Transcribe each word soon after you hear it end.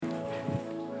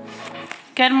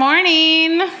Good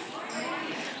morning.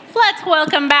 Let's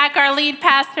welcome back our lead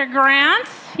pastor, Grant.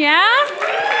 Yeah?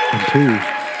 And two.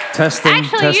 Testing.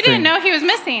 Actually, you didn't know he was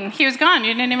missing. He was gone.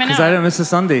 You didn't even know. Because I didn't miss a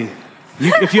Sunday.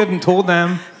 If you hadn't told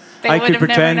them, I could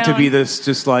pretend to be this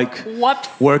just like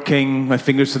working my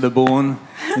fingers to the bone.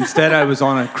 Instead, I was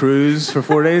on a cruise for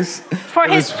 4 days. For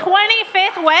his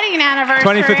 25th wedding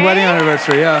anniversary. 25th wedding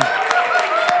anniversary, yeah.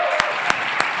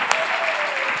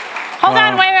 Hold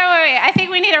on, wait. I think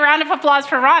we need a round of applause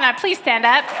for Rana. Please stand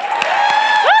up.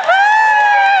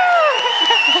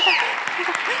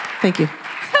 Thank you.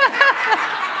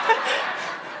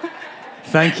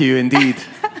 Thank you, indeed.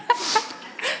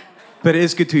 But it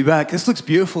is good to be back. This looks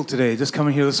beautiful today, just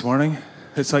coming here this morning.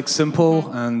 It's like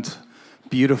simple and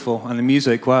beautiful. And the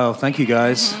music, wow, thank you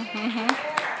guys.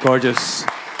 Gorgeous.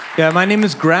 Yeah, my name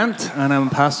is Grant, and I'm a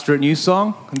pastor at New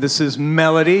Song. And this is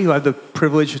Melody, who I have the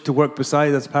privilege to work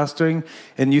beside as pastoring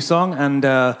in New Song. And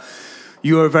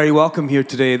you are very welcome here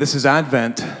today. This is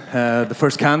Advent. The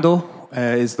first candle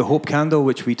is the Hope Candle,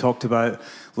 which we talked about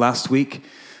last week.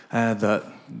 That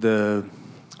the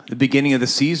beginning of the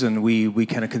season, we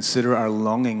kind of consider our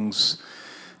longings.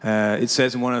 It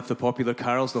says in one of the popular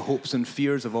carols, the hopes and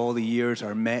fears of all the years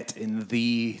are met in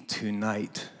thee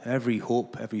tonight. Every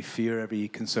hope, every fear, every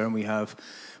concern we have,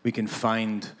 we can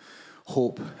find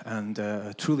hope and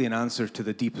truly an answer to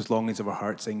the deepest longings of our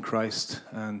hearts in Christ.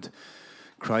 And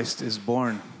Christ is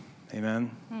born. Amen.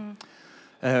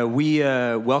 We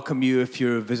welcome you if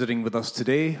you're visiting with us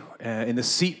today. In the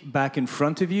seat back in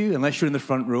front of you, unless you're in the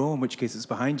front row, in which case it's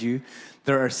behind you,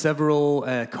 there are several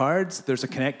cards. There's a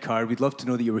Connect card. We'd love to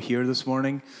know that you were here this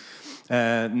morning.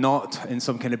 Not in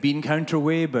some kind of bean counter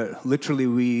way, but literally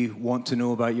we want to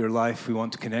know about your life. We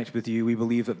want to connect with you. We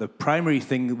believe that the primary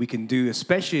thing that we can do,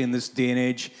 especially in this day and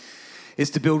age,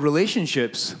 is to build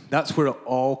relationships. That's where it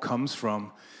all comes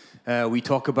from. We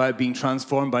talk about being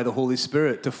transformed by the Holy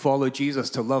Spirit, to follow Jesus,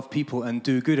 to love people and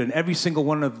do good. And every single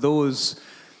one of those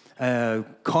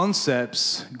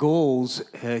concepts, goals,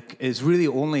 is really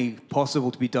only possible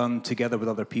to be done together with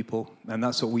other people. And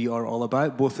that's what we are all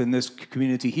about, both in this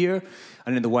community here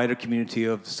and in the wider community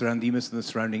of San Dimas and the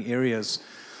surrounding areas.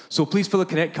 So please fill a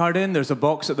Connect card in. There's a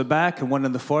box at the back and one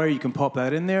in the foyer. You can pop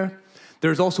that in there.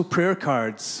 There's also prayer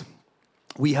cards.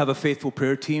 We have a faithful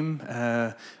prayer team,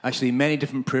 actually many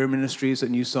different prayer ministries at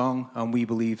New Song, and we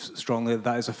believe strongly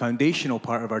that is a foundational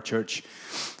part of our church.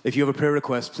 If you have a prayer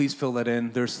request, please fill that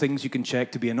in. There's things you can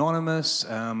check to be anonymous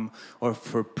or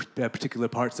for particular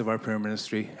parts of our prayer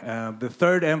ministry. The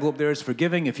third envelope there is for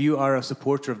giving. If you are a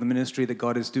supporter of the ministry that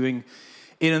God is doing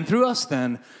in and through us,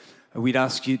 then we'd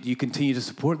ask you continue to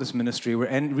support this ministry. We're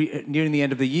nearing the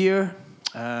end of the year,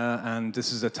 and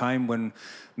this is a time when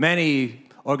many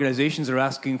organizations are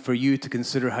asking for you to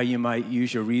consider how you might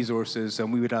use your resources,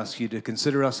 and we would ask you to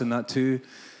consider us in that too.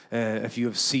 If you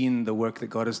have seen the work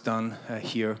that God has done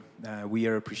here, we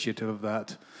are appreciative of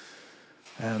that.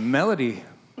 Melody.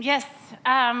 Yes,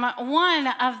 one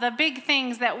of the big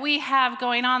things that we have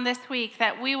going on this week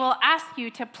that we will ask you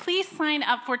to please sign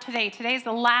up for today. Today's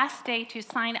the last day to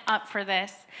sign up for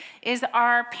this, is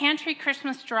our Pantry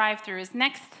Christmas drive-thru. Is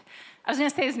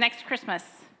next Christmas.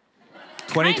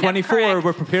 2024,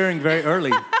 we're preparing very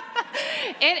early.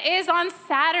 It is on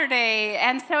Saturday,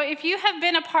 and so if you have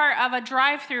been a part of a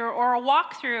drive-through or a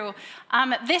walk-through,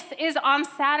 this is on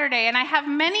Saturday, and I have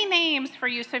many names for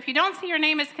you. So if you don't see your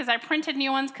name, it's because I printed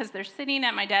new ones because they're sitting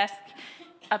at my desk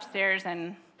upstairs,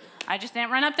 and I just didn't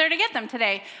run up there to get them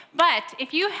today. But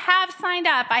if you have signed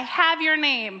up, I have your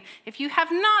name. If you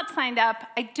have not signed up,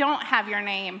 I don't have your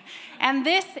name. And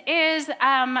this is,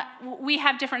 we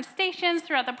have different stations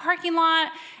throughout the parking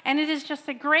lot, and it is just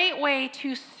a great way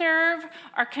to serve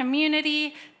our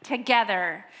community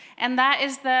together. And that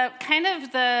is the kind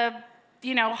of the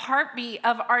heartbeat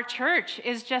of our church,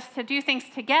 is just to do things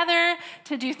together,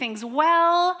 to do things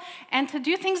well, and to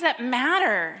do things that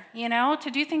matter, to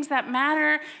do things that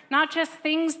matter, not just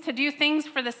things to do things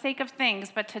for the sake of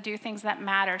things, but to do things that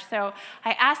matter. So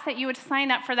I ask that you would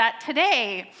sign up for that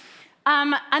today.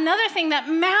 Another thing that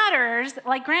matters,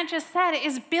 like Grant just said,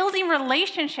 is building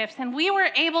relationships. And we were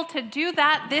able to do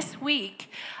that this week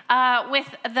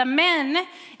with the men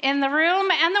in the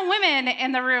room and the women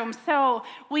in the room. So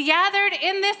we gathered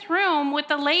in this room with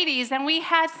the ladies, and we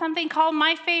had something called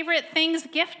My Favorite Things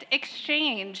Gift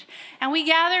Exchange. And we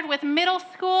gathered with middle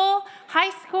school, high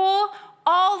school,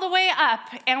 all the way up.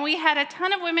 And we had a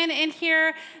ton of women in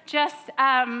here just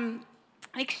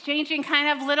exchanging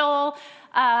kind of little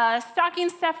stocking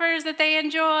stuffers that they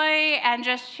enjoy, and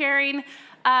just sharing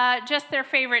just their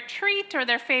favorite treat or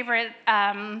their favorite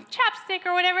chapstick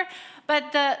or whatever.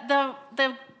 But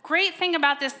the great thing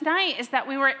about this night is that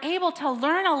we were able to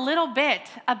learn a little bit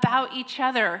about each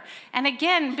other. And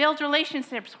again, build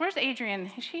relationships. Where's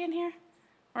Adrienne? Is she in here?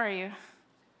 Where are you?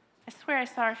 I swear I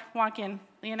saw her walk in.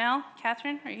 Lionel?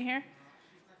 Catherine, are you here?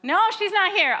 No, she's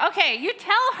not here. Okay, you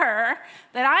tell her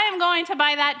that I am going to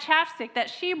buy that chapstick that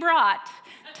she brought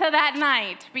to that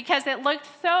night because it looked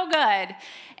so good.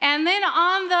 And then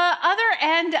on the other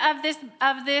end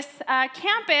of this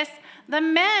campus, the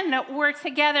men were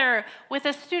together with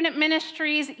the student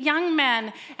ministries, young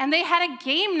men, and they had a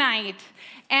game night.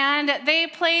 And they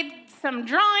played some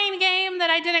drawing game that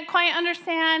I didn't quite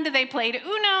understand. They played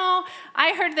Uno.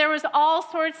 I heard there was all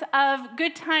sorts of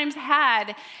good times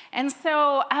had. And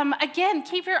so, again,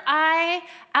 keep your eye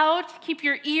out, keep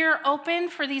your ear open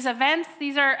for these events.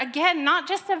 These are, again, not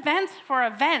just events for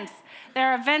events.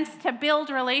 They're events to build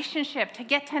relationship, to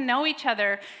get to know each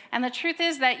other. And the truth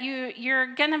is that you're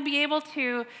going to be able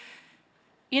to,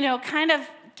 kind of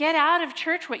get out of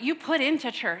church what you put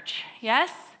into church, yes?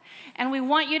 And we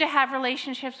want you to have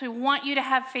relationships. We want you to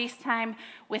have FaceTime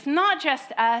with not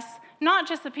just us, not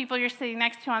just the people you're sitting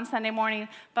next to on Sunday morning,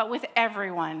 but with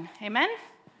everyone. Amen?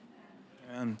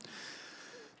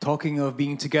 Talking of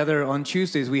being together on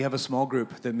Tuesdays, we have a small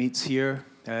group that meets here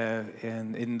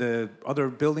in the other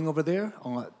building over there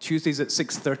on Tuesdays at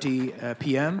 6:30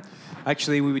 p.m.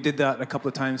 Actually, we did that a couple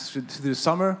of times through the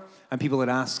summer, and people had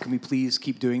asked, can we please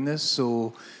keep doing this?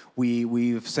 So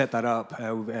we've set that up.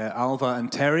 Alva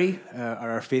and Terry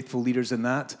are our faithful leaders in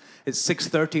that. It's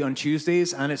 6:30 on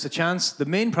Tuesdays, and it's a chance. The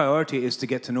main priority is to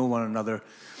get to know one another.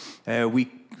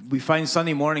 We find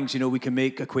Sunday mornings, we can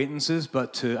make acquaintances,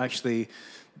 but to actually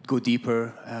go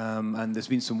deeper. And there's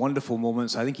been some wonderful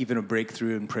moments. I think even a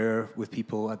breakthrough in prayer with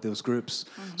people at those groups.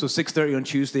 Mm-hmm. So 6:30 on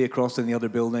Tuesday across in the other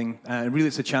building. And really,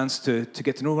 it's a chance to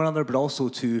get to know one another, but also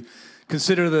to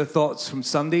consider the thoughts from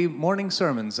Sunday morning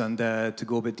sermons and to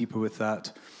go a bit deeper with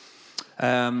that.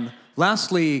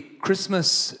 Lastly,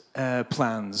 Christmas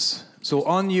plans. So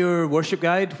on your worship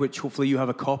guide, which hopefully you have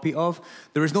a copy of,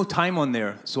 there is no time on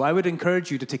there. So I would encourage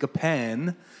you to take a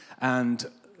pen and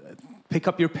pick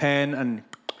up your pen and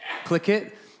click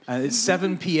it. And it's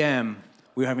 7 p.m.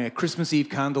 We're having a Christmas Eve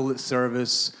candlelit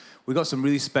service. We've got some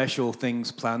really special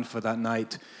things planned for that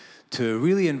night to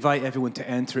really invite everyone to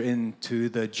enter into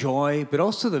the joy, but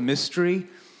also the mystery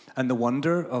and the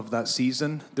wonder of that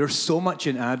season. There's so much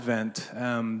in Advent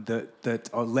that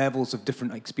are levels of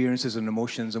different experiences and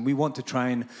emotions, and we want to try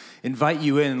and invite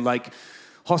you in like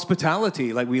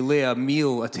hospitality, like we lay a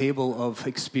meal, a table of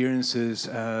experiences,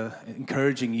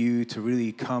 encouraging you to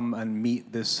really come and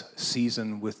meet this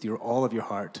season with all of your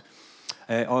heart.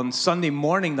 On Sunday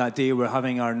morning that day, we're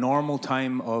having our normal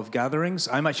time of gatherings.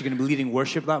 I'm actually going to be leading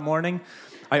worship that morning.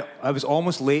 I was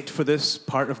almost late for this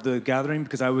part of the gathering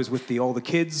because I was with all the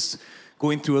kids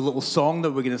going through a little song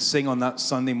that we're going to sing on that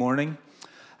Sunday morning.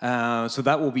 So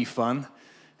that will be fun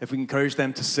if we can encourage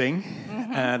them to sing.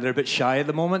 Mm-hmm. They're a bit shy at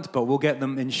the moment, but we'll get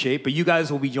them in shape. But you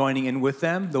guys will be joining in with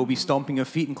them. They'll be stomping of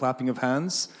feet and clapping of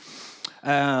hands.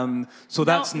 So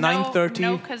that's 9:30.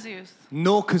 No kazoos.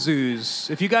 No kazoos.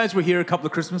 If you guys were here a couple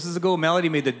of Christmases ago, Melody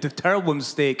made the terrible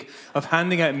mistake of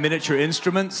handing out miniature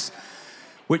instruments,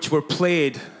 which were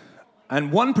played.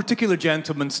 And one particular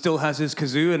gentleman still has his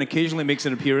kazoo and occasionally makes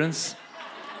an appearance.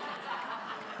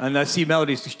 And I see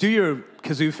Melody. Do your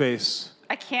kazoo face.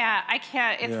 I can't.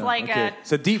 It's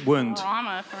it's a deep wound.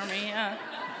 Trauma for me, yeah.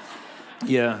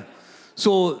 Yeah.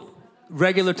 So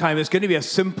regular time. It's going to be a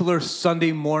simpler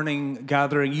Sunday morning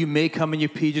gathering. You may come in your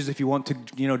pages if you want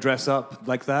to, dress up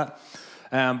like that.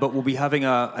 But we'll be having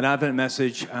an Advent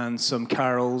message and some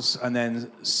carols. And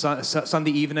then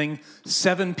Sunday evening,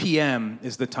 7 p.m.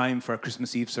 is the time for our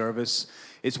Christmas Eve service.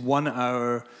 It's 1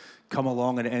 hour. Come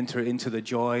along and enter into the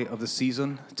joy of the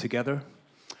season together.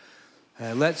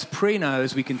 Let's pray now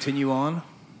as we continue on,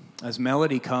 as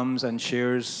Melody comes and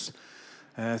shares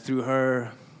through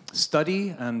her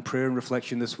study and prayer and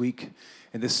reflection this week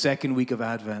in the second week of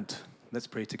Advent. Let's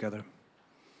pray together.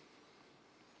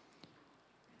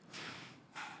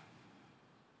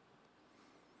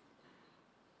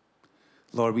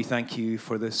 Lord, we thank you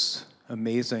for this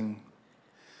amazing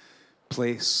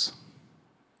place.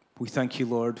 We thank you,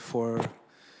 Lord, for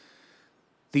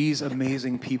these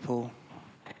amazing people.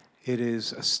 It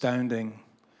is astounding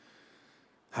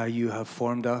how you have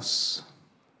formed us.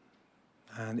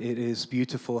 And it is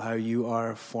beautiful how you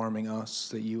are forming us,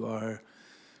 that you are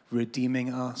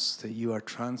redeeming us, that you are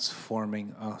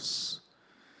transforming us.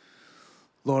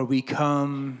 Lord, we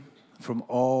come from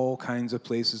all kinds of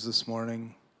places this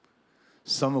morning,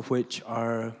 some of which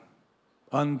are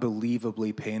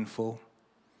unbelievably painful.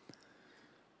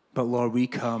 But Lord, we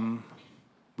come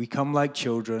like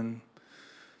children,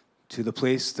 to the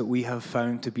place that we have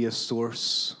found to be a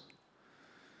source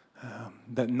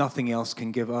that nothing else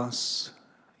can give us,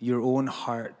 your own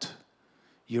heart,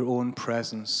 your own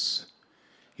presence,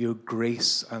 your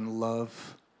grace and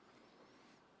love.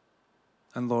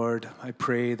 And Lord, I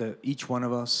pray that each one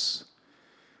of us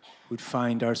would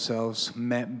find ourselves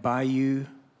met by you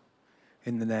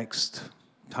in the next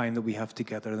time that we have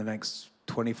together, the next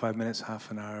 25 minutes,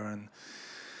 half an hour,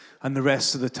 and the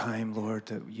rest of the time, Lord,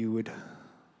 that you would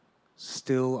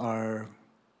still our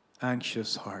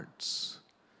anxious hearts.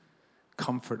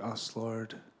 Comfort us,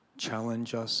 Lord.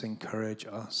 Challenge us, encourage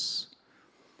us.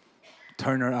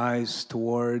 Turn our eyes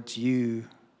towards you,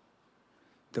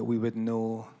 that we would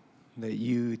know that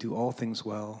you do all things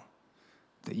well,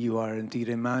 that you are indeed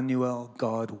Emmanuel,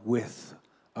 God with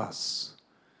us.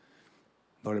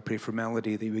 Lord, I pray for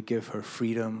Melody that you would give her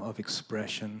freedom of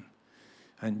expression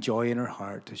and joy in her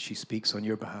heart as she speaks on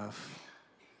your behalf.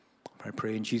 I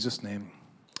pray in Jesus' name,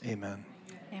 amen.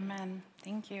 Amen.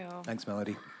 Thank you. Thanks,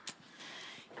 Melody.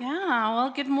 Yeah,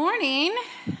 well, good morning.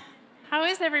 How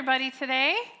is everybody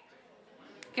today?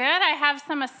 Good. I have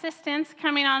some assistants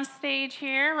coming on stage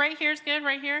here. Right here is good,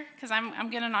 right here, because I'm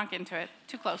going to not get into it.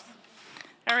 Too close.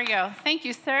 There we go. Thank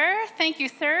you, sir. Thank you,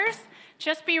 sirs.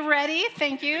 Just be ready.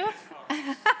 Thank you.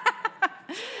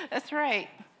 That's right.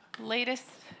 Latest,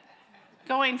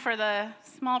 going for the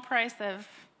small price of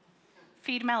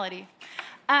Feed Melody.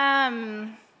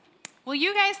 Will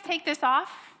you guys take this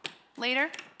off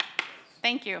later?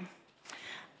 Thank you.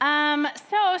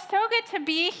 So good to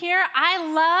be here. I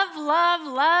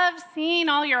love seeing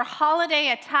all your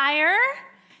holiday attire.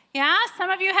 Yeah, some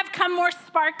of you have come more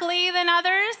sparkly than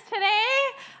others today.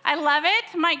 I love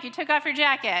it. Mike, you took off your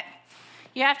jacket.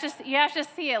 You have to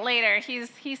see it later.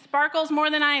 He sparkles more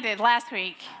than I did last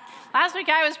week. Last week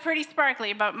I was pretty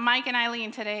sparkly, but Mike and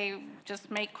Eileen today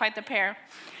just make quite the pair.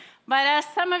 But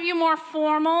some of you more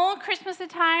formal Christmas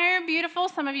attire, beautiful.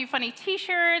 Some of you funny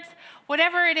T-shirts.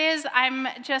 Whatever it is, I'm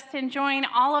just enjoying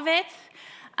all of it.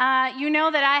 You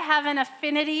know that I have an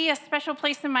affinity, a special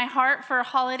place in my heart for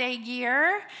holiday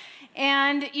gear.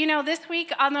 And, you know, this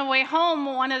week on the way home,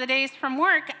 one of the days from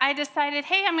work, I decided,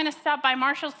 hey, I'm going to stop by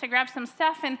Marshall's to grab some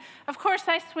stuff. And, of course,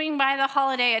 I swing by the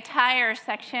holiday attire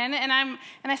section, and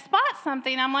I spot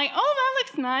something. I'm like, oh, that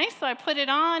looks nice. So I put it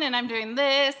on, and I'm doing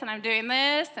this,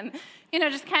 and, you know,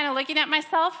 just kind of looking at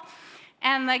myself.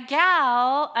 And the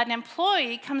gal, an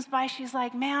employee, comes by. She's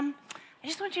like, ma'am, I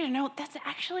just want you to know that's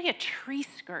actually a tree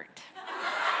skirt.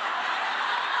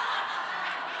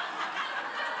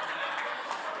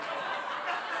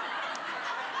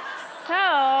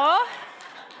 So,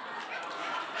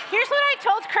 here's what I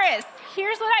told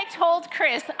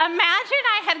Chris. Imagine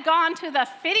I had gone to the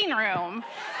fitting room,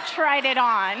 tried it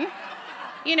on,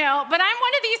 you know, but I'm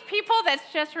one of these people that's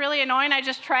just really annoying. I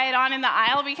just try it on in the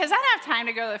aisle because I don't have time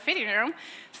to go to the fitting room.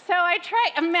 So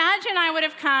imagine I would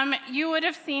have come, you would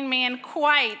have seen me in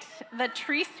quite the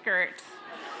tree skirt.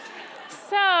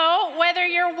 So, whether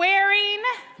you're wearing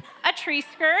a tree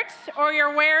skirt, or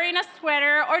you're wearing a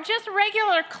sweater, or just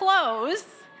regular clothes,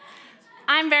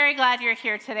 I'm very glad you're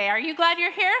here today. Are you glad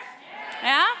you're here?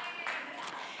 Yeah?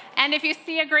 And if you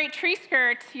see a great tree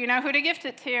skirt, you know who to gift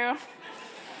it to.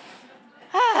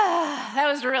 That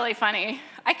was really funny.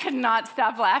 I could not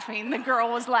stop laughing. The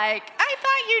girl was like, I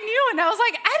thought you knew. And I was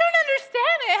like, I don't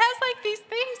understand. It has like these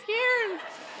things here.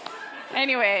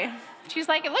 Anyway, she's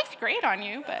like, it looks great on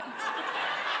you, but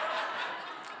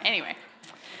anyway.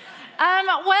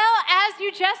 Well, as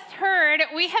you just heard,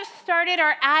 we have started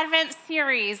our Advent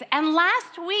series. And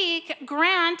last week,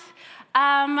 Grant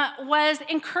was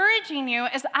encouraging you,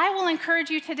 as I will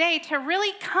encourage you today, to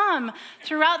really come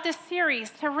throughout this series,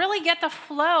 to really get the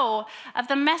flow of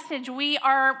the message we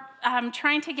are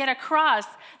trying to get across,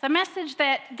 the message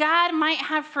that God might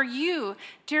have for you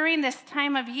during this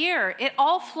time of year. It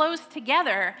all flows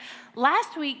together.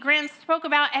 Last week, Grant spoke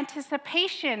about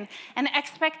anticipation and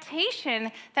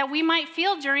expectation that we might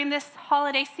feel during this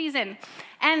holiday season.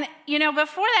 And, you know,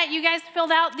 before that, you guys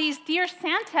filled out these Dear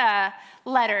Santa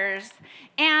letters.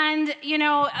 And, you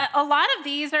know, a lot of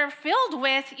these are filled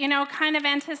with, you know, kind of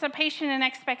anticipation and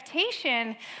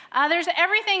expectation. There's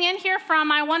everything in here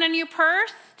from I want a new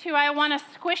purse to I want a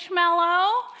squishmallow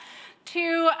to,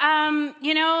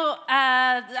 you know,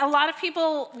 a lot of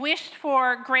people wished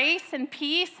for grace and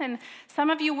peace, and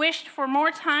some of you wished for more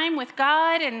time with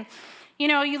God, and, you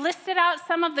know, you listed out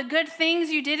some of the good things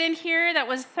you did in here that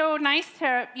was so nice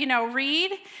to, you know,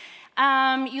 read.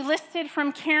 You listed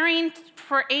from caring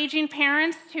for aging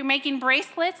parents to making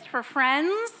bracelets for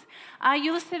friends.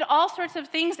 You listed all sorts of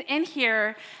things in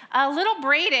here. Little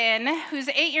Brayden, who's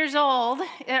 8 years old,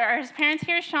 are his parents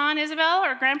here, Sean, Isabel,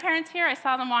 or grandparents here? I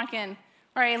saw them walk in.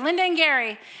 All right, Linda and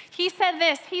Gary. He said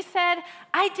this. He said,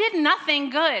 I did nothing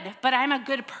good, but I'm a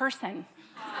good person.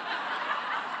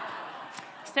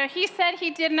 So he said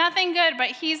he did nothing good, but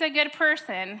he's a good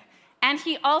person. And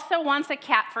he also wants a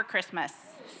cat for Christmas.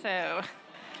 So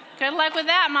good luck with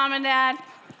that, Mom and Dad.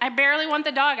 I barely want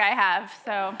the dog I have,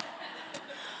 so.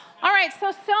 All right, so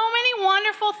many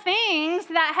wonderful things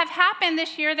that have happened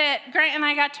this year that Grant and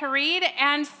I got to read,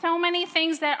 and so many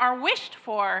things that are wished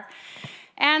for.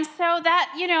 And so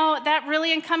that, that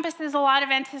really encompasses a lot of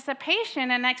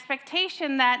anticipation and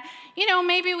expectation that,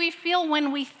 maybe we feel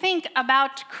when we think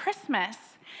about Christmas.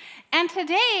 And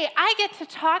today, I get to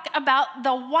talk about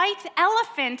the white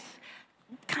elephant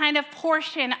kind of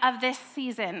portion of this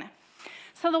season.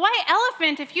 So the white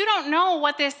elephant, if you don't know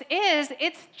what this is,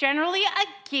 it's generally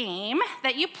a game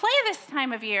that you play this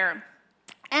time of year.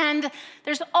 And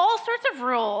there's all sorts of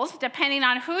rules depending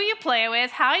on who you play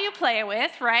with, how you play it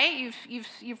with, right?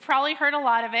 You've probably heard a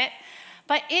lot of it.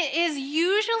 But it is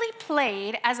usually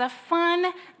played as a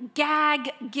fun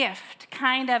gag gift,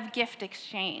 kind of gift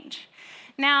exchange.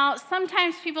 Now,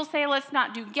 sometimes people say, let's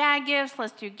not do gag gifts,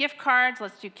 let's do gift cards,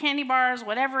 let's do candy bars,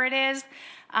 whatever it is.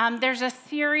 There's a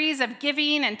series of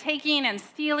giving and taking and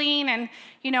stealing and,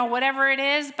 whatever it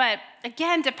is. But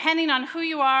again, depending on who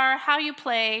you are, how you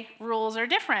play, rules are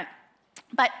different.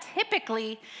 But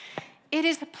typically, it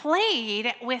is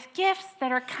played with gifts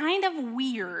that are kind of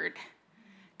weird.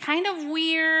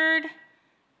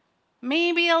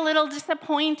 Maybe a little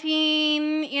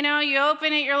disappointing. You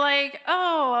open it, you're like,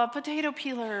 oh, a potato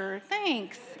peeler,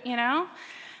 thanks,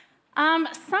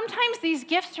 Sometimes these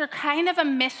gifts are kind of a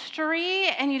mystery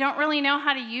and you don't really know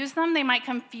how to use them. They might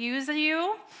confuse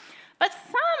you. But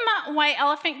some white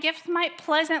elephant gifts might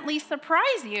pleasantly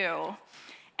surprise you.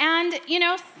 And,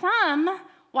 some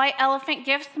white elephant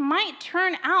gifts might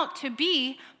turn out to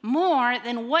be more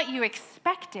than what you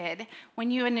expected when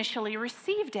you initially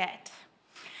received it.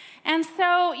 And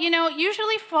so,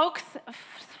 usually folks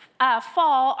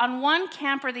fall on one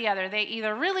camp or the other. They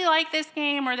either really like this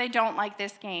game or they don't like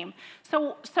this game.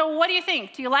 So what do you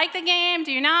think? Do you like the game?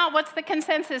 Do you not? What's the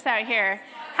consensus out here?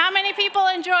 How many people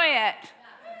enjoy it?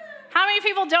 How many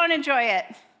people don't enjoy it?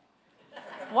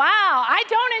 Wow, I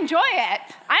don't enjoy it.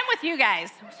 I'm with you guys.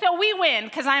 So we win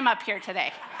because I'm up here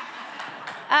today.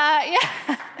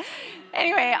 Yeah.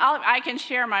 Anyway, I can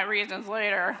share my reasons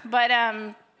later. But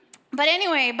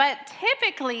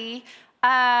typically,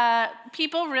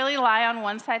 people really lie on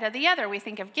one side or the other. We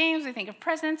think of games, we think of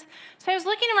presents. So I was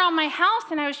looking around my house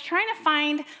and I was trying to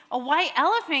find a white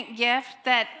elephant gift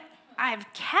that I've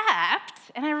kept,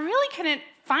 and I really couldn't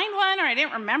find one, or I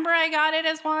didn't remember I got it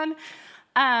as one.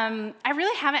 I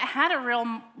really haven't had a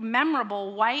real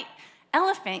memorable white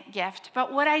elephant gift,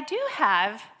 but what I do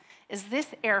have is this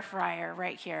air fryer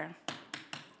right here.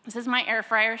 This is my air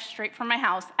fryer straight from my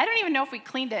house. I don't even know if we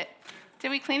cleaned it. Did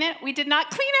we clean it? We did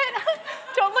not clean it.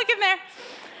 Don't look in there.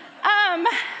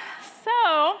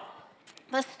 So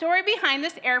the story behind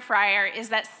this air fryer is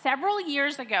that several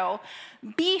years ago,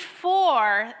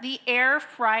 before the air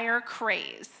fryer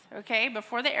craze,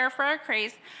 before the air fryer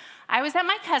craze, I was at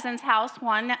my cousin's house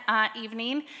one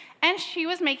evening, and she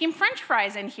was making French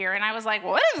fries in here, and I was like,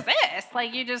 "What is this?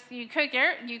 Like, you cook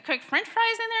French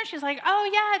fries in there?" She's like, "Oh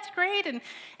yeah, it's great,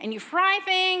 and you fry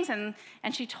things," and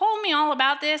she told me all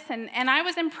about this, and I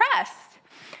was impressed.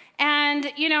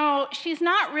 And she's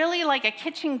not really like a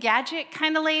kitchen gadget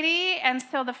kind of lady, and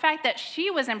so the fact that she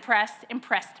was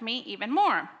impressed me even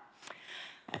more.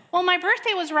 Well, my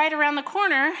birthday was right around the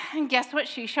corner, and guess what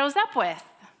she shows up with?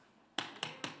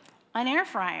 An air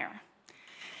fryer.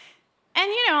 And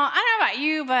I don't know about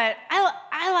you, but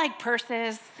I like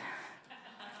purses.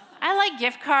 I like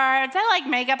gift cards. I like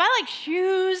makeup. I like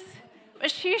shoes.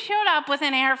 But she showed up with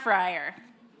an air fryer.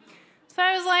 So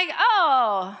I was like,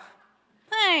 oh,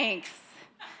 thanks.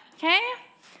 Okay?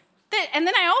 And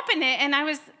then I opened it and I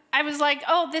was like,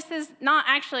 oh, this is not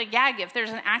actually a gag gift.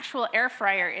 There's an actual air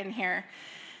fryer in here.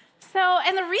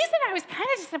 And the reason I was kind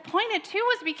of disappointed too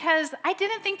was because I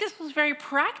didn't think this was very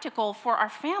practical for our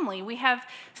family. We have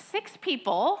 6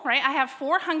 people, right? I have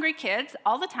 4 hungry kids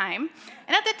all the time.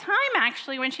 And at the time,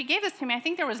 actually, when she gave this to me, I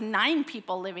think there was 9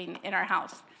 people living in our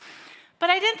house. But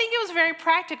I didn't think it was very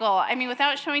practical. I mean,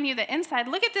 without showing you the inside,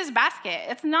 look at this basket.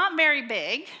 It's not very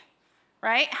big,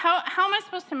 right? How am I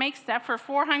supposed to make stuff for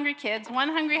 4 hungry kids, 1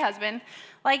 hungry husband?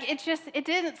 Like, it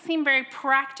didn't seem very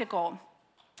practical.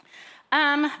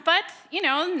 But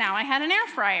now I had an air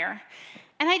fryer.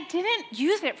 And I didn't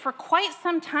use it for quite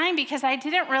some time because I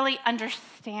didn't really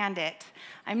understand it.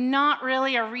 I'm not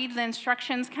really a read the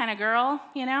instructions kind of girl,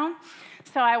 you know?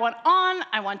 So I went on,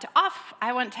 I went to off,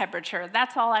 I went temperature.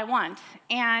 That's all I want.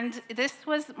 And this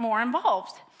was more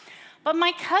involved. But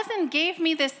my cousin gave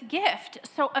me this gift,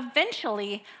 so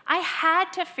eventually I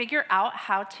had to figure out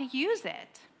how to use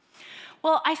it.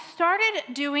 Well, I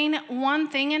started doing one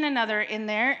thing and another in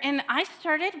there, and I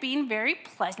started being very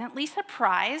pleasantly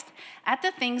surprised at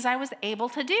the things I was able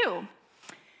to do.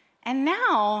 And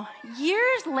now,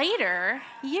 years later,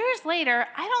 I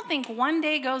don't think one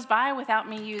day goes by without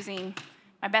me using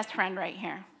my best friend right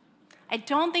here. I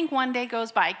don't think one day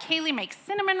goes by. Kaylee makes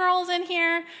cinnamon rolls in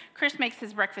here. Chris makes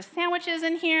his breakfast sandwiches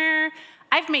in here.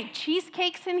 I've made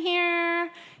cheesecakes in here.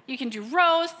 You can do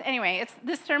roast. Anyway,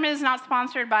 this sermon is not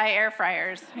sponsored by air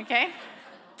fryers, okay?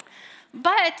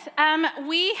 But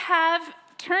we have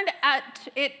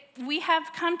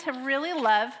come to really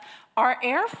love our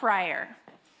air fryer.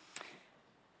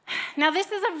 Now,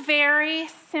 this is a very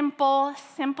simple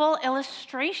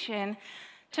illustration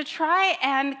to try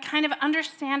and kind of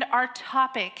understand our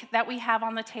topic that we have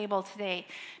on the table today.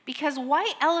 Because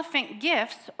white elephant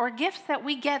gifts, or gifts that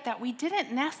we get that we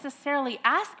didn't necessarily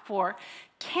ask for,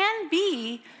 can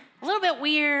be a little bit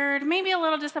weird, maybe a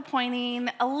little disappointing,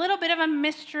 a little bit of a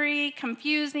mystery,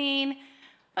 confusing,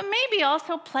 but maybe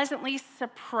also pleasantly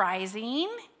surprising,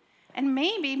 and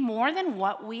maybe more than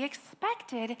what we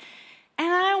expected.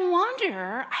 And I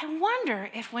wonder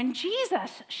if when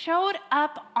Jesus showed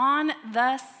up on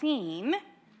the scene,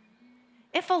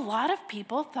 if a lot of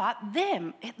people thought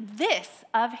this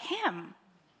of him.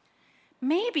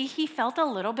 Maybe he felt a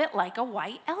little bit like a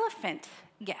white elephant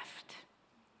gift.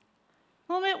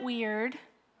 A little bit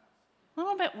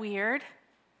weird,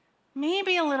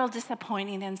 maybe a little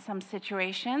disappointing in some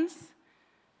situations,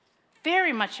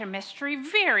 very much a mystery,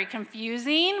 very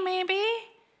confusing maybe,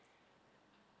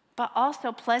 but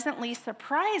also pleasantly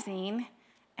surprising,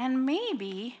 and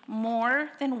maybe more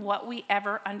than what we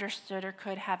ever understood or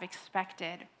could have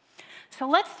expected. So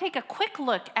let's take a quick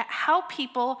look at how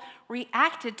people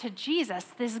reacted to Jesus,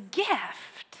 this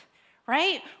gift,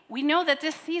 right? We know that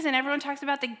this season everyone talks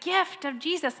about the gift of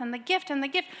Jesus and the gift and the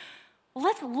gift. Well,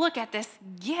 let's look at this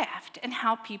gift and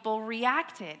how people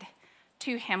reacted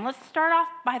to him. Let's start off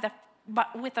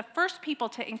with the first people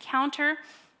to encounter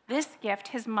this gift,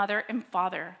 his mother and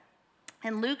father.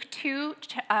 In Luke 2,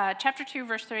 chapter 2,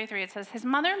 verse 33, it says, his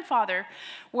mother and father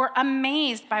were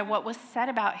amazed by what was said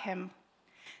about him.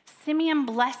 Simeon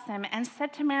blessed them and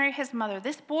said to Mary, his mother,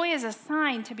 this boy is a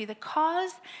sign to be the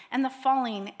cause and the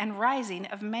falling and rising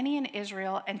of many in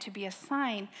Israel, and to be a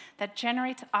sign that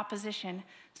generates opposition,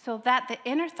 so that the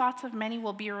inner thoughts of many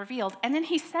will be revealed. And then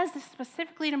he says this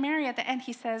specifically to Mary at the end.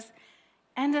 He says,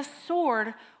 and a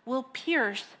sword will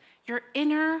pierce your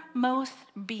innermost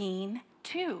being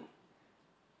too.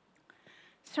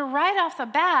 So right off the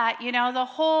bat, the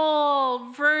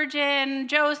whole virgin,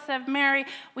 Joseph, Mary,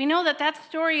 we know that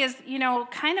story is,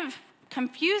 kind of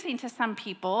confusing to some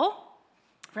people,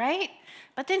 right?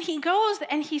 But then he goes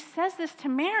and he says this to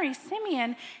Mary,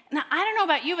 Simeon. Now, I don't know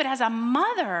about you, but as a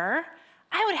mother,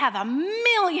 I would have a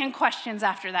million questions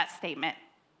after that statement.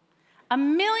 A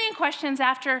million questions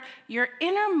after your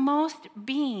innermost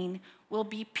being will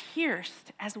be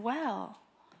pierced as well.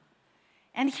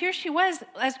 And here she was,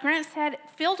 as Grant said,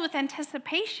 filled with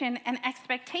anticipation and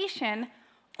expectation,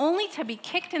 only to be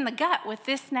kicked in the gut with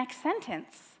this next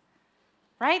sentence,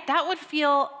 right? That would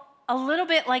feel a little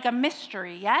bit like a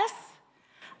mystery, yes?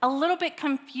 A little bit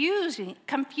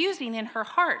confusing in her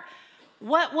heart.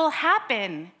 What will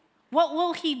happen? What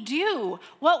will he do?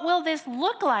 What will this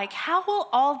look like? How will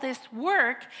all this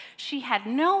work? She had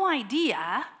no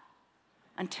idea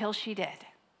until she did.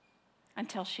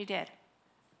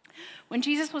 When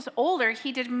Jesus was older,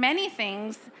 he did many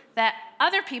things that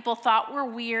other people thought were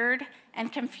weird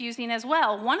and confusing as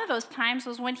well. One of those times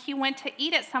was when he went to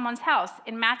eat at someone's house.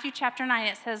 In Matthew chapter 9,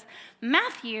 it says,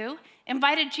 Matthew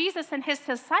invited Jesus and his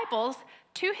disciples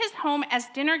to his home as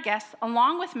dinner guests,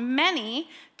 along with many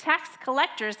tax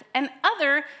collectors and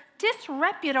other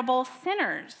disreputable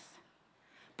sinners.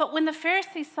 But when the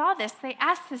Pharisees saw this, they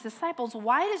asked his disciples,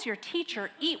 why does your teacher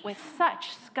eat with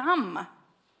such scum?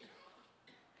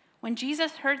 When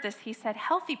Jesus heard this, he said,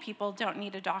 healthy people don't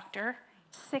need a doctor,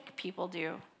 sick people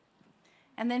do.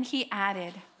 And then he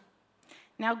added,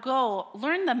 now go,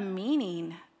 learn the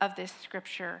meaning of this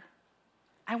scripture.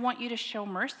 I want you to show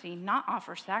mercy, not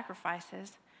offer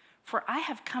sacrifices. For I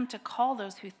have come to call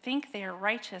those who think they are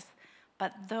righteous,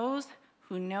 but those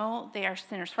who know they are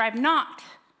sinners.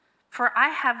 For I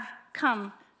have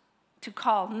come to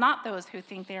call not those who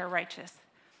think they are righteous,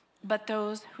 but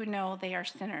those who know they are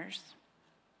sinners.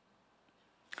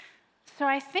 So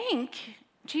I think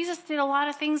Jesus did a lot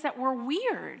of things that were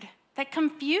weird, that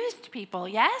confused people,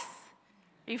 yes?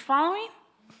 Are you following?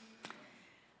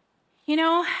 You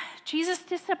know, Jesus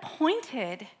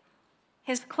disappointed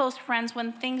his close friends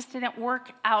when things didn't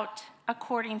work out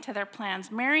according to their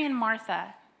plans. Mary and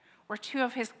Martha were two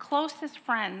of his closest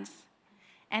friends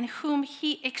and whom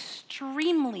he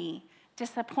extremely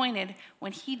disappointed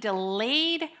when he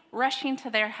delayed rushing to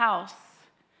their house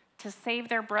to save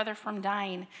their brother from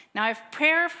dying. Now, I've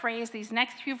paraphrased these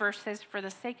next few verses for the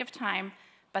sake of time,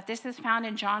 but this is found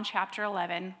in John chapter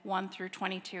 11, 1 through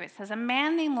 22. It says, a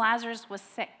man named Lazarus was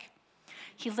sick.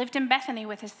 He lived in Bethany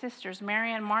with his sisters,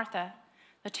 Mary and Martha.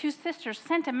 The two sisters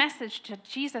sent a message to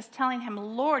Jesus telling him,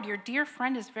 Lord, your dear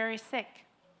friend is very sick.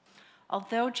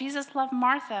 Although Jesus loved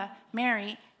Martha,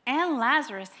 Mary, and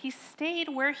Lazarus, he stayed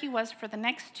where he was for the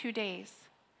next 2 days.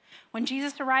 When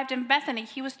Jesus arrived in Bethany,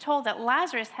 he was told that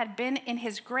Lazarus had been in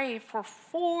his grave for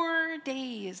 4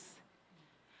 days.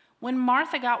 When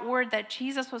Martha got word that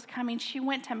Jesus was coming, she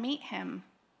went to meet him.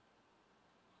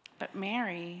 But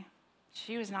Mary,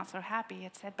 she was not so happy,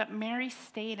 it said, but Mary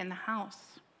stayed in the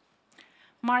house.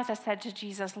 Martha said to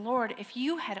Jesus, Lord, if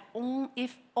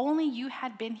only you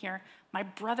had been here, my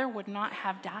brother would not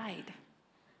have died.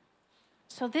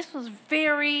 So this was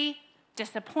very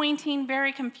disappointing,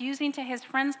 very confusing to his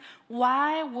friends.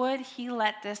 Why would he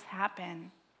let this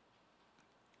happen?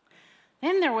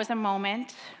 Then there was a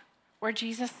moment where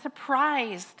Jesus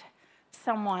surprised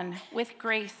someone with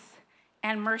grace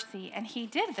and mercy, and he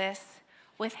did this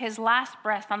with his last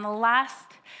breath. On the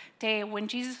last day when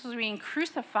Jesus was being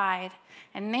crucified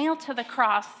and nailed to the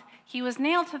cross, he was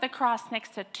nailed to the cross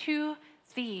next to two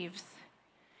thieves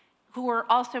who were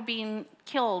also being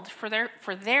killed for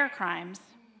their crimes.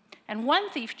 And one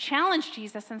thief challenged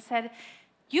Jesus and said,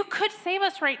 you could save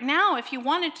us right now if you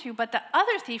wanted to, but the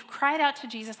other thief cried out to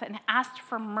Jesus and asked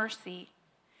for mercy.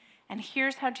 And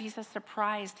here's how Jesus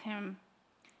surprised him.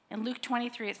 In Luke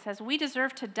 23, it says, we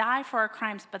deserve to die for our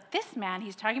crimes, but this man,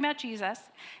 he's talking about Jesus,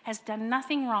 has done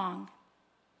nothing wrong.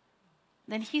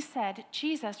 Then he said,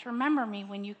 Jesus, remember me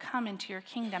when you come into your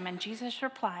kingdom. And Jesus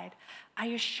replied, I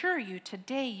assure you,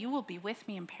 today you will be with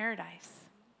me in paradise.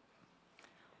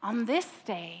 On this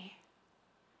day,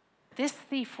 this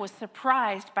thief was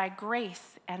surprised by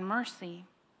grace and mercy.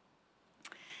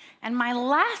 And my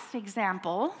last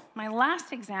example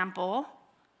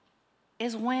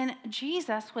is when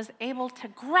Jesus was able to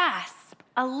grasp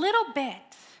a little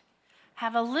bit,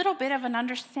 have a little bit of an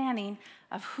understanding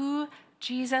of who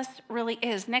Jesus really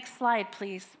is. Next slide,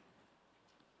 please.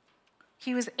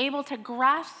 He was able to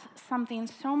grasp something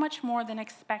so much more than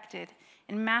expected.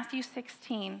 In Matthew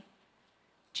 16,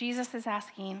 Jesus is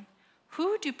asking,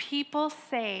 who do people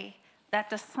say that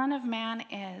the Son of Man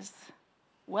is?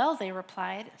 Well, they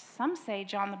replied, some say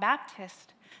John the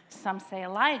Baptist, some say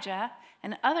Elijah,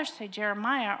 and others say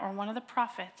Jeremiah or one of the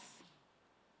prophets.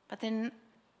 But then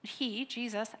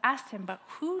Jesus, asked him, but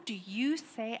who do you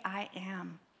say I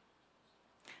am?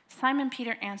 Simon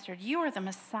Peter answered, you are the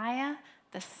Messiah,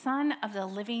 the Son of the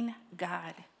living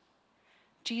God.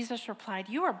 Jesus replied,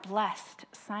 you are blessed,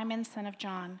 Simon, son of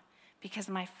John, because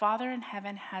my Father in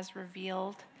heaven has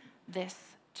revealed this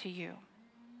to you.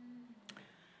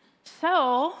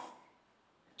 So,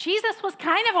 Jesus was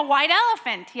kind of a white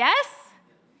elephant, yes?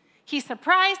 He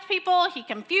surprised people, he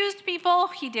confused people,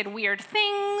 he did weird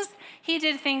things, he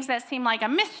did things that seemed like a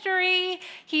mystery,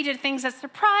 he did things that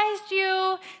surprised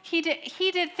you, he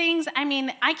did things,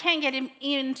 I can't get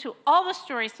into all the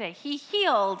stories today. He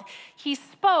healed, he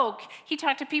spoke, he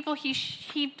talked to people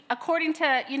he according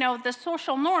to, the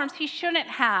social norms, he shouldn't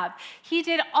have. He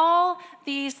did all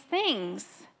these things.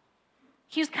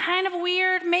 He was kind of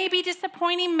weird, maybe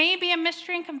disappointing, maybe a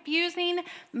mystery and confusing,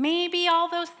 maybe all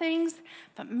those things,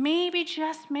 but maybe,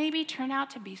 just maybe, turn out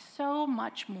to be so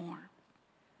much more.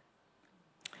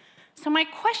 So my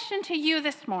question to you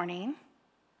this morning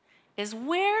is,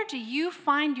 where do you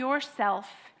find yourself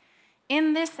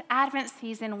in this Advent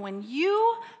season when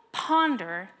you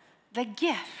ponder the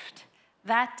gift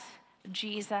that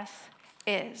Jesus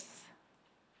is?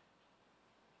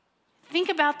 Think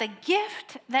about the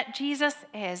gift that Jesus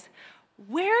is.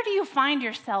 Where do you find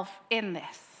yourself in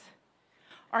this?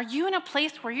 Are you in a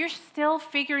place where you're still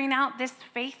figuring out this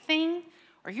faith thing?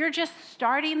 Or you're just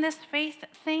starting this faith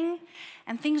thing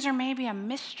and things are maybe a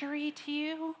mystery to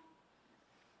you?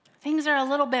 Things are a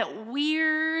little bit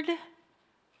weird.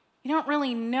 You don't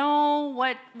really know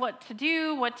what to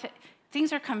do,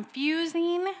 things are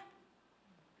confusing.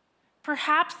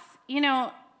 Perhaps,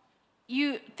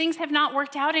 things have not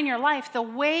worked out in your life the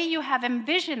way you have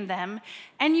envisioned them,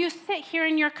 and you sit here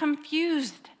and you're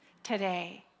confused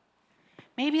today,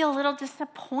 maybe a little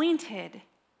disappointed.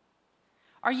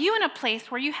 Are you in a place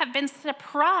where you have been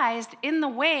surprised in the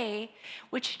way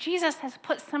which Jesus has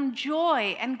put some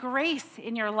joy and grace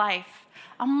in your life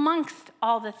amongst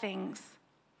all the things?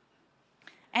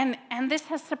 And this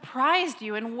has surprised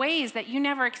you in ways that you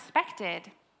never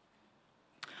expected.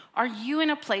 Are you in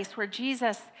a place where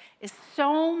Jesus is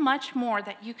so much more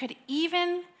that you could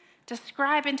even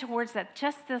describe into words that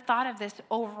just the thought of this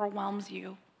overwhelms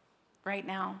you right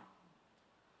now?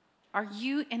 Are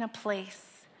you in a place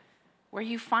where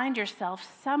you find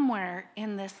yourself somewhere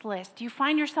in this list? Do you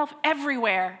find yourself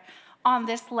everywhere on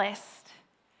this list?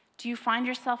 Do you find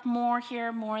yourself more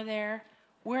here, more there?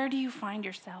 Where do you find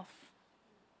yourself?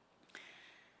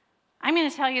 I'm going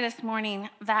to tell you this morning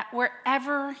that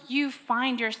wherever you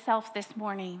find yourself this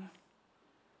morning,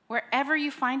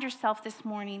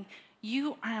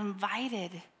 you are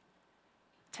invited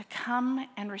to come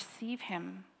and receive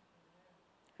him.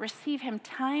 Receive him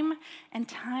time and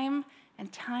time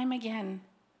and time again.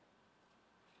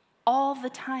 All the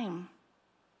time.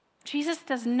 Jesus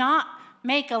does not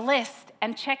make a list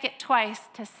and check it twice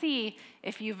to see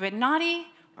if you've been naughty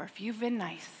or if you've been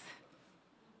nice.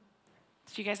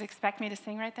 Did you guys expect me to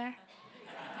sing right there?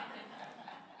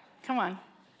 Come on.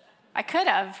 I could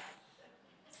have.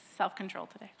 Self-control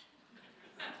today.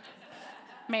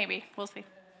 Maybe. We'll see.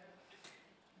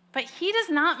 But he does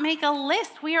not make a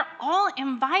list. We are all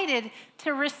invited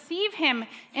to receive him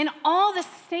in all the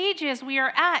stages we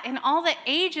are at, in all the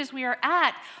ages we are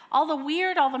at, all the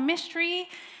weird, all the mystery.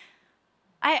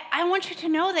 I want you to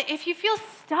know that if you feel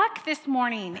stuck this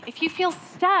morning, if you feel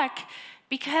stuck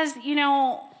because,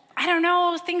 I don't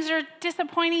know, things are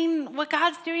disappointing. What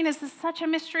God's doing is such a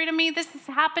mystery to me. This is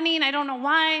happening. I don't know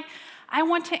why. I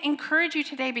want to encourage you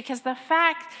today because the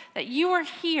fact that you are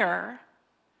here,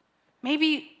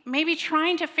 maybe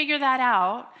trying to figure that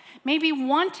out, maybe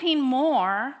wanting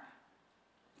more,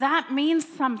 that means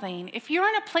something. If you're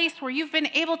in a place where you've been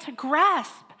able to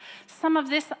grasp some of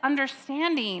this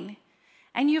understanding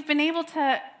and you've been able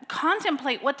to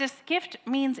contemplate what this gift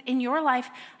means in your life,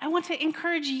 I want to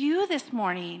encourage you this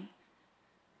morning.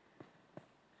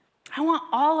 I want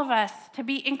all of us to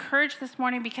be encouraged this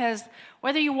morning because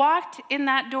whether you walked in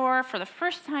that door for the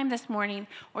first time this morning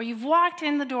or you've walked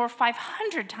in the door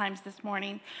 500 times this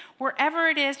morning, wherever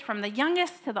it is, from the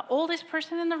youngest to the oldest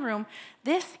person in the room,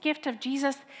 this gift of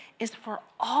Jesus is for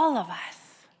all of us.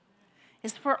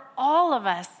 Is for all of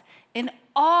us in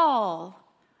all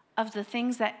of the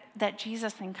things that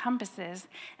Jesus encompasses.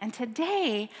 And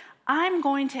today, I'm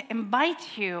going to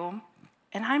invite you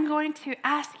and I'm going to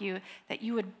ask you that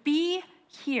you would be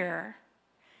here.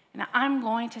 And I'm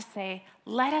going to say,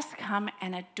 let us come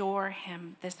and adore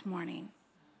him this morning.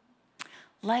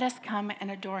 Let us come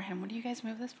and adore him. Would you guys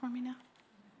move this for me now?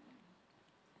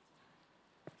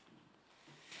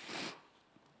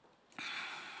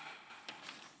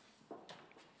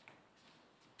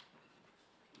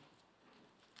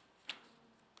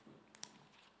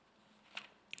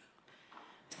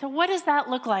 So what does that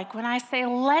look like when I say,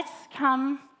 let's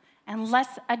come and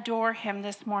let's adore him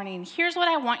this morning? Here's what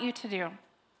I want you to do.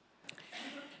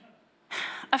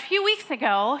 A few weeks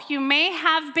ago, you may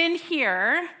have been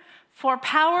here for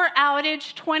Power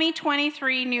Outage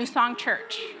 2023 New Song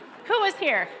Church. Who was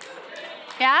here?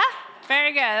 Yeah?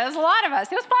 Very good. There was a lot of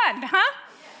us. It was fun, huh?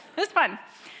 It was fun.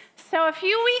 So a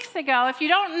few weeks ago, if you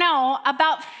don't know,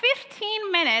 about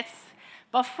 15 minutes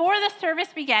before the service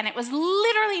began, it was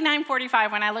literally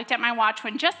 9:45 when I looked at my watch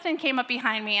when Justin came up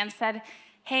behind me and said,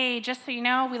 hey, just so you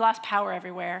know, we lost power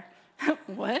everywhere.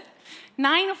 What?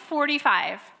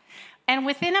 9:45. And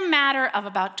within a matter of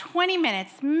about 20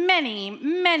 minutes,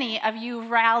 many of you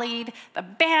rallied. The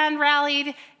band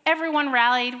rallied. Everyone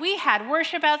rallied. We had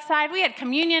worship outside. We had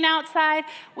communion outside.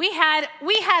 We had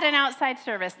an outside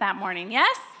service that morning,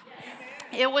 yes?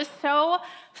 It was so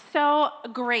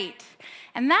great.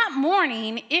 And that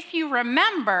morning, if you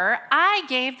remember, I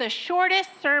gave the shortest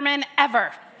sermon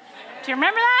ever. Do you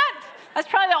remember that? That's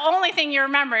probably the only thing you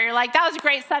remember. You're like, that was a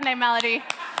great Sunday, Melody.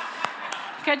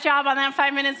 Good job on that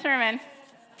 5-minute sermon.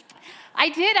 I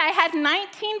did. I had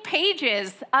 19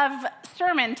 pages of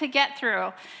sermon to get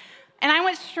through. And I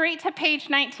went straight to page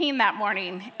 19 that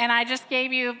morning, and I just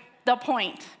gave you the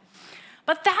point.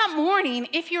 But that morning,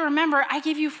 if you remember, I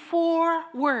gave you 4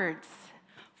 words.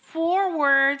 4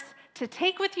 words to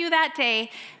take with you that day.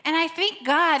 And I think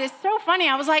God is so funny.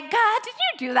 I was like, God, did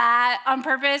you do that on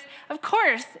purpose? Of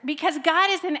course, because God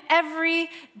is in every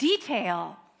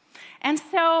detail. And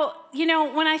so,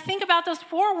 when I think about those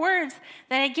 4 words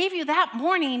that I gave you that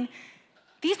morning,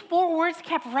 These 4 words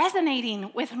kept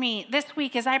resonating with me this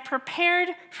week as I prepared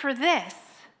for this.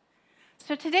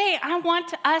 So today, I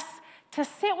want us to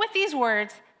sit with these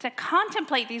words, to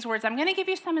contemplate these words. I'm going to give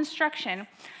you some instruction.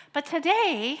 But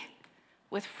today,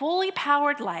 with fully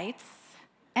powered lights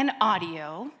and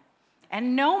audio,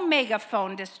 and no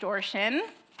megaphone distortion,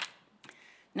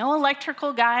 no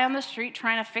electrical guy on the street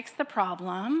trying to fix the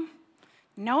problem,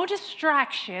 no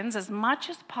distractions as much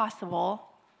as possible,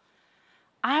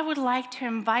 I would like to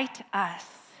invite us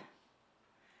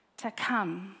to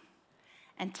come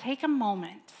and take a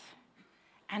moment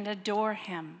and adore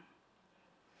him.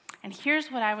 And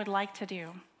here's what I would like to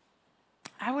do.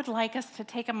 I would like us to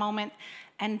take a moment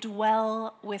and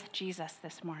dwell with Jesus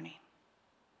this morning.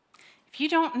 If you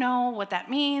don't know what that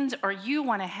means or you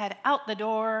want to head out the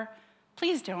door,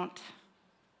 please don't.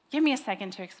 Give me a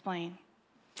second to explain.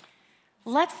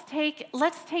 Let's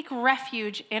take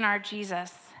refuge in our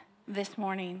Jesus this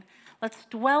morning. Let's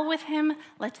dwell with him.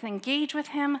 Let's engage with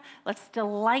him. Let's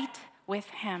delight with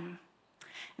him.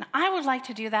 And I would like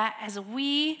to do that as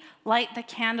we light the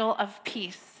candle of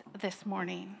peace this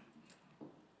morning.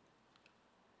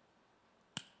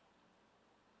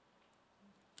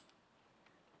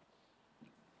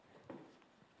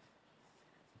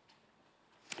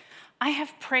 I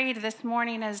have prayed this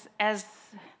morning as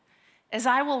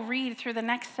I will read through the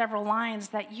next several lines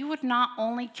that you would not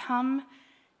only come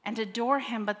and adore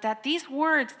him, but that these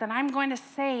words that I'm going to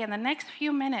say in the next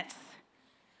few minutes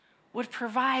would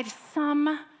provide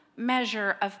some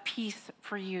measure of peace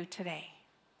for you today.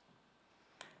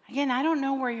 Again, I don't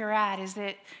know where you're at. Is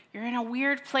it you're in a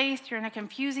weird place, you're in a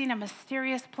confusing, a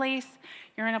mysterious place,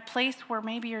 you're in a place where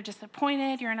maybe you're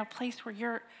disappointed, you're in a place where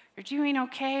you're doing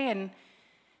okay and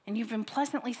you've been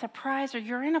pleasantly surprised, or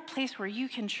you're in a place where you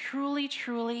can truly,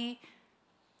 truly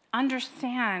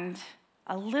understand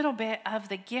a little bit of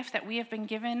the gift that we have been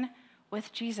given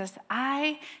with Jesus.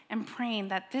 I am praying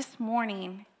that this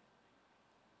morning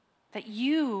that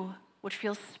you would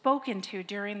feel spoken to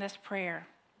during this prayer.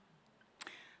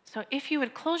 So if you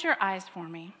would close your eyes for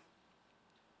me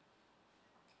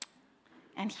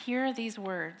and hear these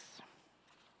words.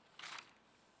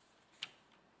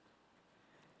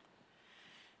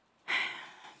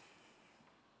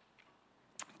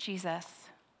 Jesus,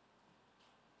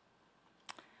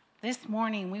 this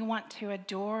morning we want to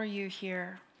adore you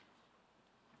here.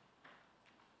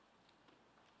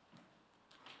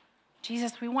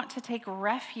 Jesus, we want to take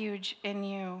refuge in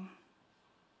you.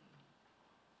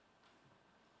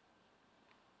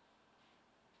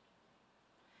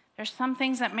 There's some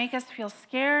things that make us feel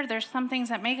scared. There's some things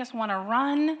that make us want to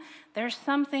run. There's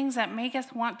some things that make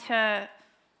us want to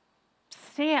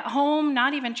stay at home,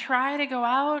 not even try to go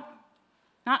out,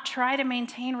 not try to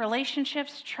maintain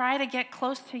relationships, try to get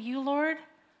close to you, Lord.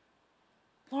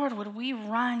 Lord, would we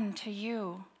run to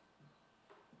you?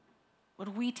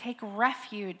 Would we take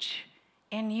refuge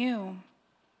in you?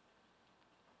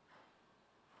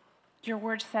 Your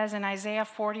word says in Isaiah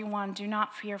 41, do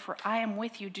not fear, for I am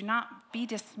with you. Do not be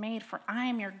dismayed, for I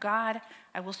am your God.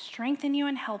 I will strengthen you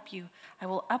and help you. I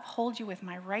will uphold you with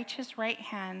my righteous right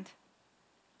hand.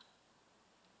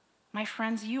 My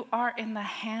friends, you are in the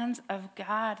hands of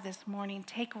God this morning.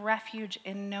 Take refuge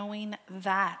in knowing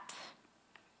that.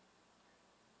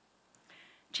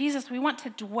 Jesus, we want to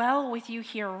dwell with you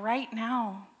here right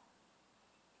now.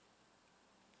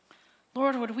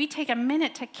 Lord, would we take a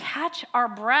minute to catch our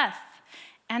breath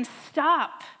and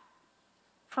stop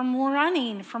from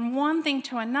running from one thing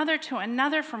to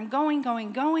another, from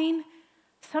going.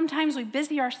 Sometimes we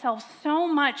busy ourselves so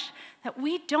much that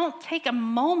we don't take a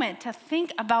moment to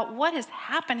think about what is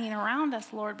happening around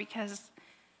us, Lord, because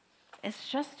it's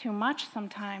just too much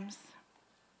sometimes.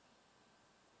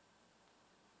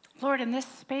 Lord, in this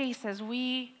space, as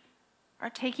we are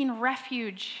taking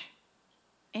refuge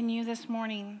in you this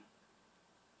morning,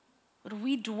 would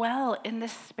we dwell in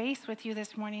this space with you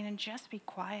this morning and just be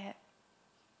quiet?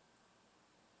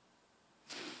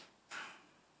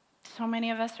 So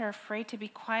many of us are afraid to be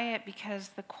quiet because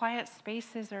the quiet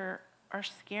spaces are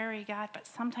scary, God, but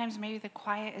sometimes maybe the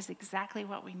quiet is exactly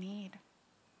what we need.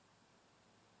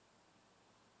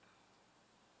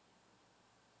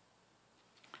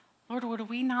 Lord, would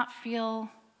we not feel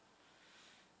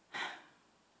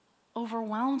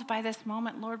overwhelmed by this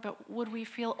moment, Lord, but would we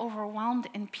feel overwhelmed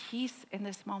in peace in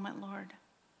this moment, Lord,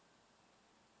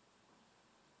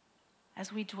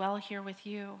 as we dwell here with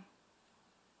you?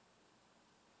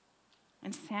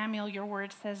 In Samuel, your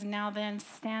word says, now then,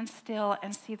 stand still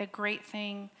and see the great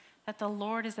thing that the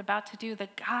Lord is about to do. The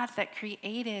God that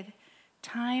created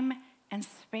time and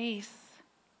space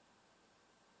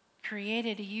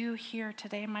created you here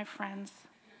today, my friends.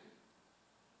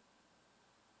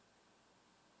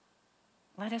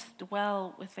 Let us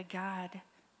dwell with the God,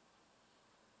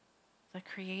 the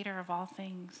creator of all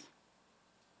things.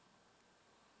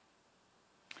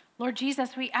 Lord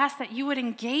Jesus, we ask that you would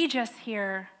engage us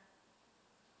here.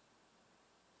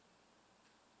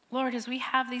 Lord, as we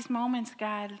have these moments,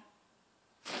 God,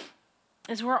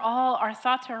 as our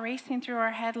thoughts are racing through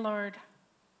our head, Lord,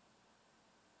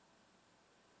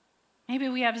 maybe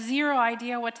we have zero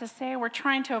idea what to say. We're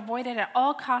trying to avoid it at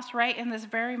all costs right in this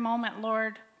very moment,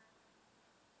 Lord.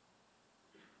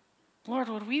 Lord,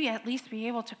 would we at least be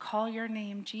able to call your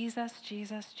name, Jesus,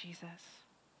 Jesus, Jesus?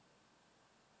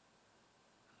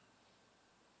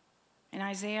 In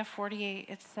Isaiah 48,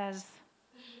 it says,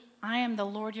 I am the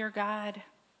Lord your God,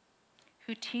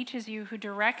 who teaches you, who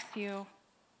directs you.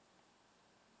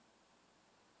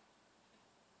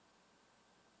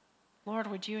 Lord,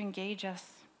 would you engage us?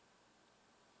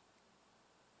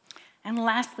 And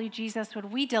lastly, Jesus,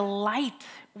 would we delight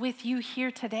with you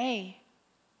here today?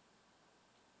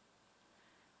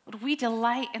 Would we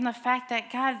delight in the fact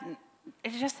that, God,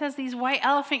 it just says these white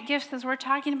elephant gifts as we're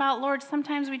talking about, Lord,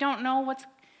 sometimes we don't know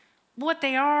what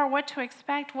they are, what to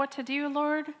expect, what to do,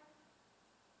 Lord.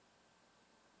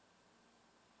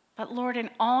 But Lord, in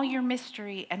all your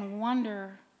mystery and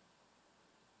wonder,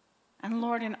 and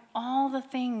Lord, in all the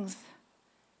things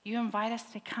you invite us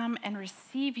to come and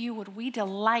receive you, would we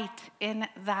delight in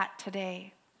that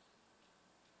today?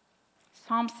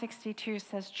 Psalm 62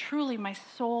 says, truly my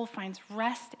soul finds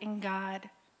rest in God.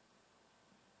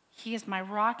 He is my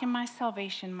rock and my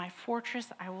salvation, my fortress,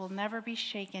 I will never be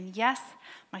shaken. Yes,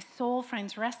 my soul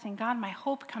finds rest in God. My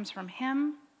hope comes from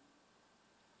him.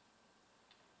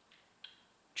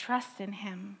 Trust in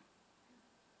him.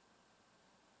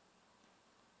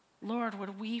 Lord,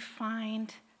 would we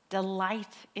find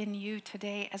delight in you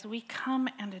today as we come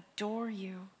and adore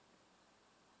you?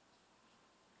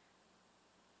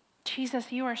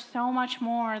 Jesus, you are so much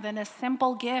more than a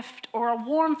simple gift or a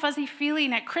warm, fuzzy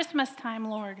feeling at Christmas time,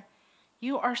 Lord.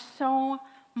 You are so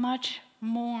much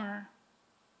more.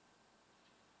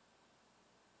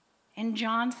 In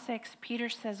John 6, Peter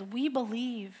says, we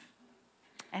believe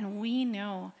and we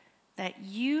know that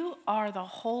you are the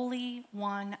Holy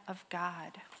One of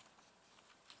God.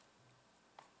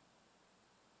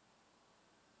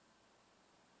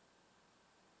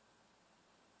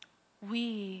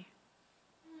 We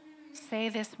say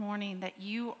this morning that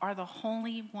you are the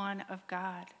Holy One of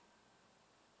God.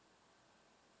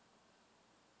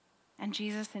 And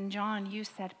Jesus, in John, you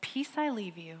said, peace I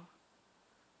leave you,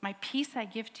 my peace I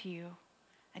give to you.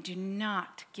 I do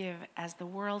not give as the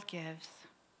world gives.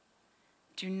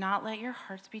 Do not let your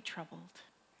hearts be troubled,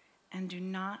 and do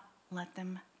not let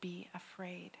them be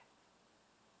afraid.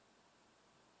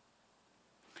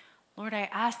 Lord, I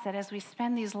ask that as we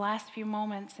spend these last few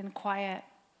moments in quiet,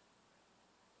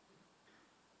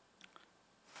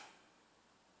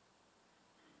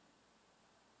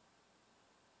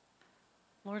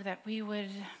 Lord, that we would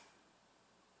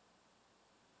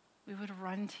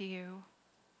run to you,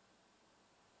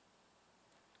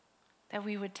 that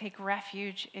we would take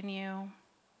refuge in you,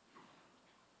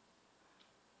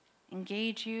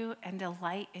 engage you, and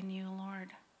delight in you, Lord.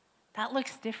 That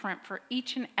looks different for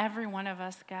each and every one of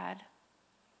us, God.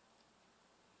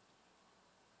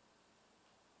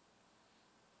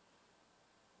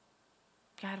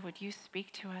 God, would you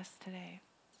speak to us today?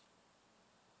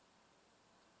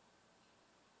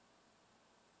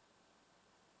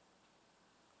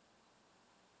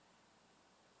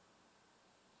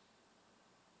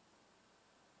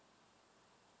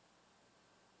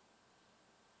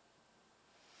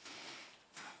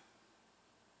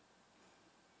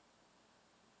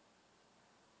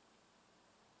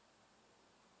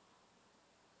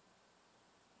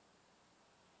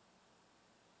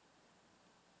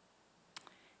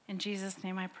 In Jesus'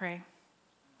 name I pray.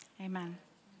 Amen.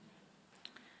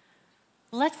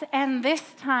 Let's end this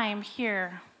time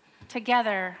here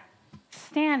together,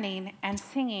 standing and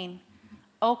singing,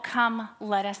 "Oh, come,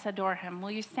 let us adore him."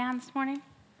 Will you stand this morning?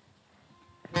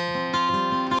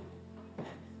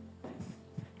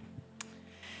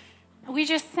 We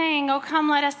just sang, "Oh, come,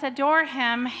 let us adore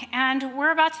him," and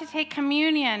we're about to take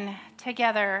communion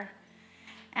together.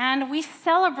 And we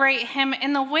celebrate him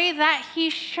in the way that he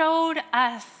showed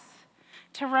us,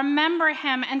 to remember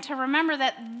him and to remember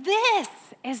that this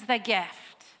is the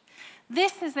gift.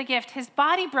 This is the gift. His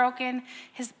body broken,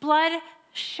 his blood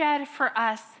shed for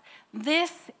us.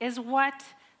 This is what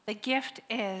the gift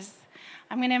is.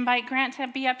 I'm going to invite Grant to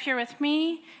be up here with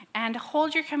me and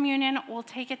hold your communion. We'll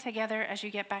take it together as you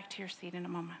get back to your seat in a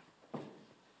moment.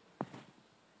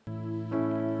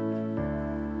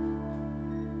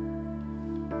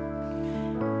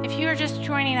 If you are just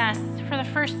joining us for the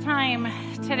first time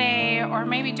today, or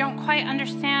maybe don't quite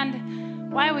understand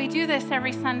why we do this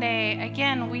every Sunday,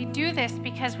 again, we do this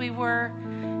because we were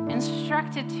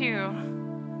instructed to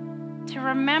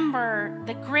remember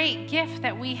the great gift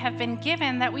that we have been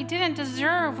given that we didn't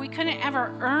deserve, we couldn't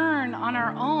ever earn on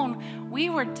our own. We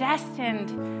were destined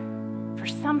for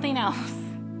something else.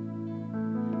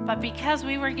 But because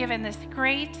we were given this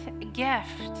great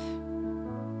gift,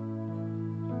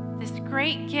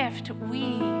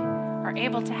 we are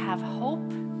able to have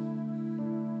hope.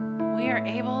 We are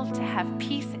able to have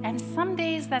peace. And some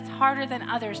days that's harder than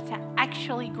others to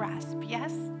actually grasp,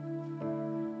 yes?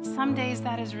 Some days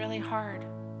that is really hard.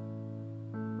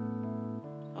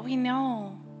 But we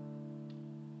know,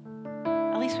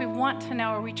 at least we want to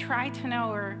know, or we try to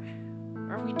know, or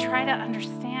we try to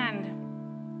understand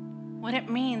what it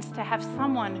means to have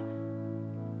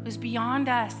someone who's beyond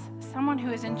us, someone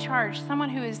who is in charge, someone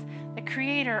who is the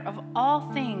creator of all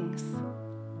things,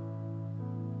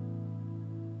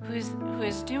 who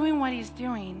is doing what he's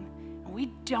doing, and we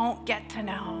don't get to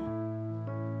know.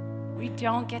 We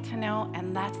don't get to know,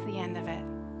 and that's the end of it.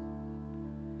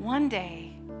 One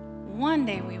day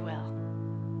we will.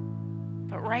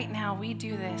 But right now we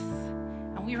do this,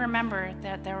 and we remember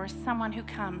that there was someone who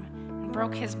came and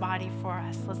broke his body for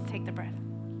us. Let's take the breath.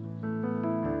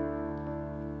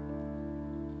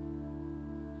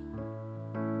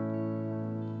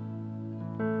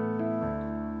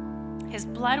 His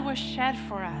blood was shed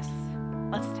for us.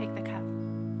 Let's take the cup.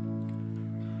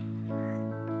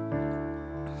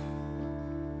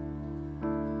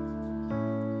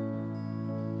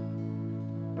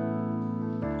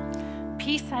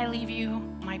 Peace I leave you,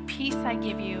 my peace I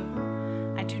give you.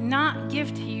 I do not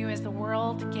give to you as the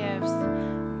world gives.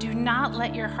 Do not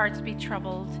let your hearts be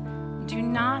troubled. Do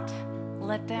not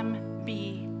let them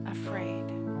be afraid.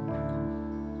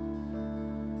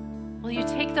 Will you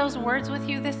take those words with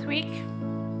you this week?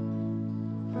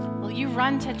 Will you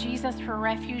run to Jesus for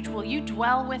refuge? Will you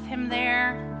dwell with him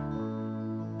there?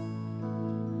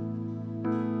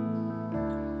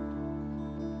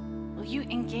 Will you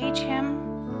engage him?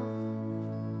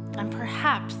 And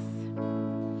perhaps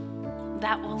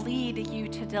that will lead you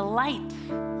to delight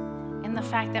in the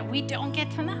fact that we don't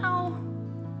get to know,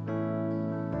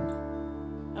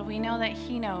 but we know that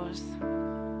he knows.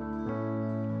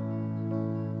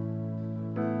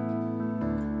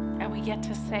 And we get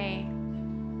to say,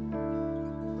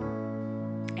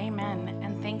 amen,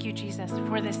 and thank you, Jesus,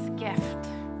 for this gift.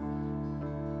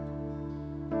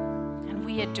 And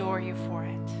we adore you for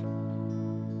it.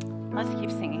 Let's keep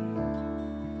singing.